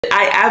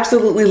I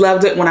absolutely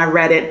loved it when I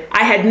read it.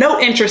 I had no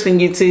interest in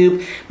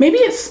YouTube. Maybe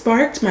it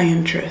sparked my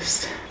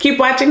interest. Keep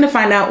watching to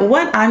find out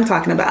what I'm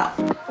talking about.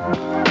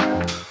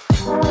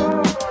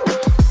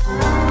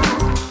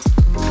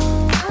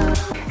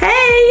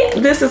 Hey,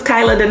 this is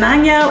Kyla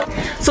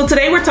Denanyoh. So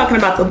today we're talking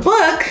about the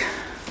book,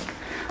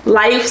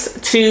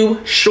 Life's Too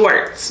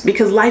Short,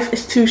 because life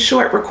is too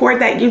short. Record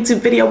that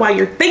YouTube video while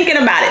you're thinking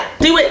about it.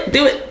 Do it,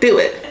 do it, do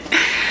it.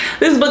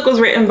 This book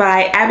was written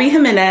by Abby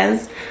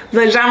Jimenez.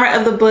 The genre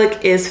of the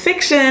book is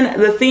fiction.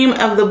 The theme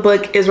of the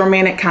book is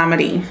romantic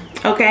comedy,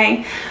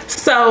 okay?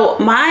 So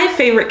my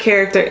favorite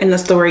character in the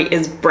story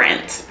is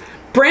Brent.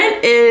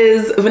 Brent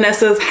is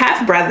Vanessa's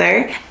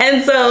half-brother.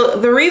 And so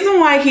the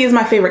reason why he is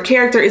my favorite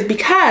character is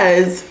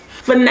because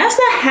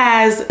Vanessa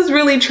has this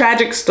really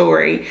tragic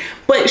story,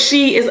 but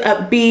she is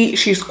upbeat,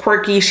 she's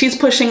quirky, she's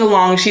pushing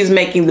along, she's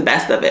making the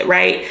best of it,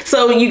 right?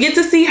 So you get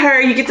to see her,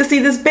 you get to see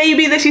this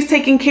baby that she's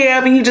taking care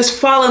of, and you just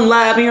fall in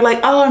love, and you're like,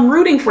 oh, I'm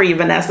rooting for you,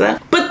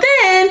 Vanessa. But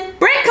then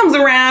Brent comes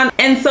around,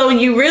 and so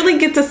you really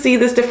get to see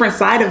this different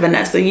side of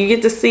Vanessa. You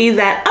get to see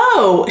that,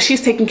 oh,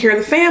 she's taking care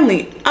of the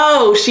family.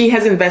 Oh, she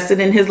has invested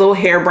in his little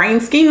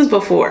harebrained schemes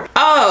before.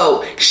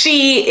 Oh,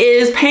 she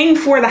is paying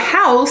for the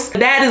house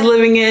Dad is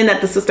living in,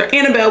 that the sister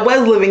Annabelle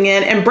was living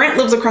in, and Brent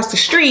lives across the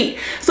street.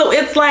 So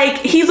it's like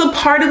he's a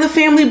part of the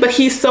family, but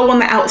he's so on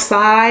the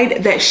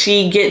outside that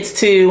she gets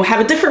to have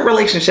a different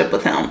relationship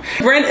with him.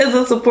 Brent is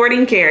a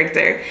supporting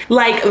character.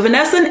 Like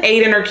Vanessa and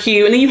Aiden are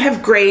cute, and then you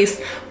have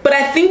Grace, but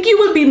I think you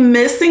would be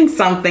missing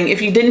something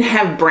if you didn't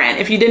have Brent,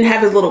 if you didn't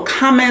have his little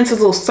comments, his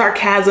little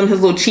sarcasm, his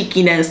little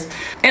cheekiness.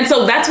 And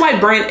so that's why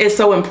Brent is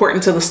so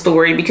important to the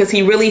story, because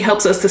he really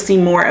helps us to see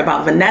more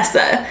about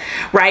Vanessa,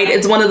 right?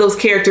 It's one of those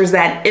characters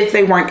that if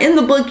they weren't in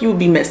the book, you would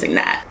be missing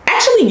that.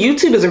 Actually,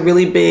 YouTube is a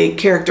really big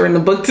character in the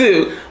book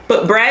too,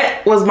 but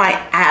Brett was my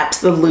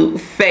absolute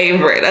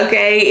favorite,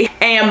 okay?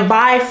 And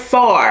by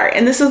far,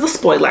 and this is a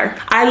spoiler,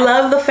 I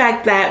love the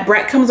fact that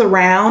Brett comes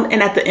around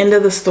and at the end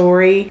of the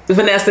story,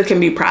 Vanessa can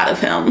be proud of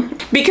him.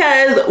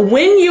 Because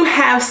when you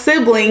have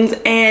siblings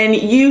and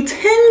you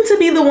tend to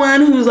be the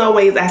one who's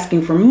always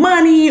asking for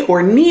money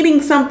or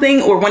needing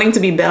something or wanting to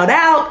be bailed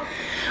out,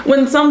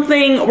 when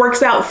something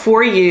works out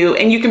for you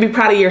and you can be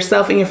proud of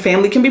yourself and your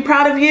family can be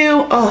proud of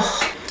you,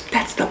 oh,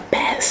 that's the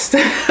best.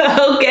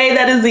 Okay,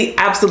 that is the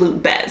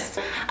absolute best.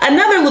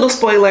 Another little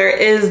spoiler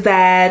is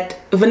that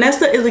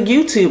Vanessa is a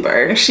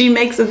YouTuber. She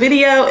makes a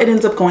video, it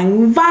ends up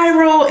going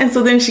viral, and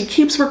so then she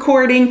keeps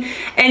recording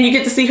and you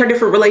get to see her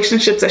different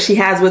relationships that she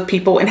has with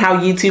people and how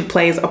YouTube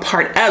plays a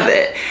part of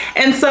it.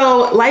 And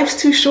so Life's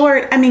Too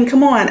Short, I mean,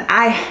 come on,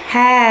 I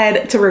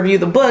had to review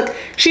the book.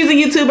 She's a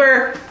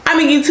YouTuber, I'm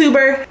a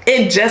YouTuber.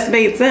 It just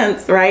made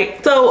sense,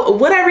 right? So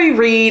would I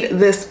reread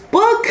this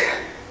book?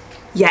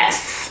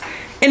 Yes.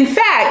 In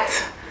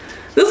fact,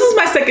 this is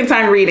my second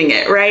time reading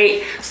it,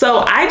 right?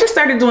 So I just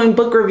started doing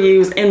book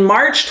reviews in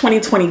March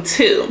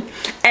 2022.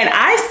 And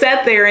I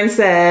sat there and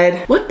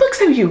said, what books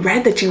have you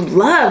read that you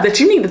love that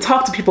you need to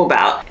talk to people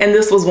about? And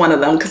this was one of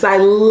them because I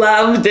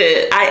loved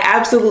it. I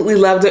absolutely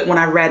loved it when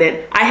I read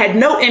it. I had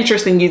no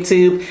interest in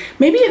YouTube.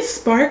 Maybe it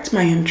sparked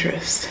my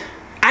interest.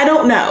 I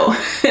don't know.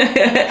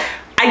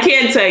 I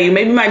can't tell you,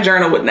 maybe my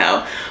journal would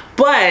know.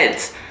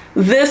 But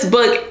this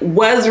book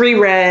was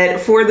reread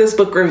for this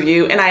book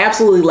review and I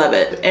absolutely love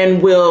it and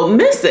will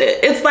miss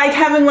it. It's like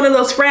having one of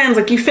those friends,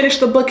 like you finish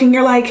the book and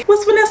you're like,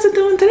 what's Vanessa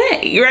doing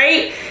today,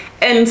 right?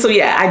 And so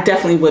yeah, I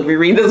definitely would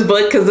reread this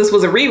book because this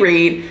was a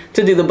reread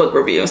to do the book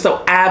review.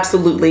 So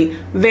absolutely,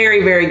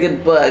 very, very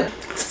good book.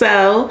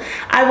 So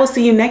I will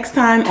see you next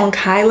time on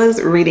Kyla's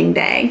Reading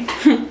Day.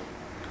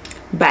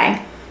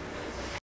 Bye.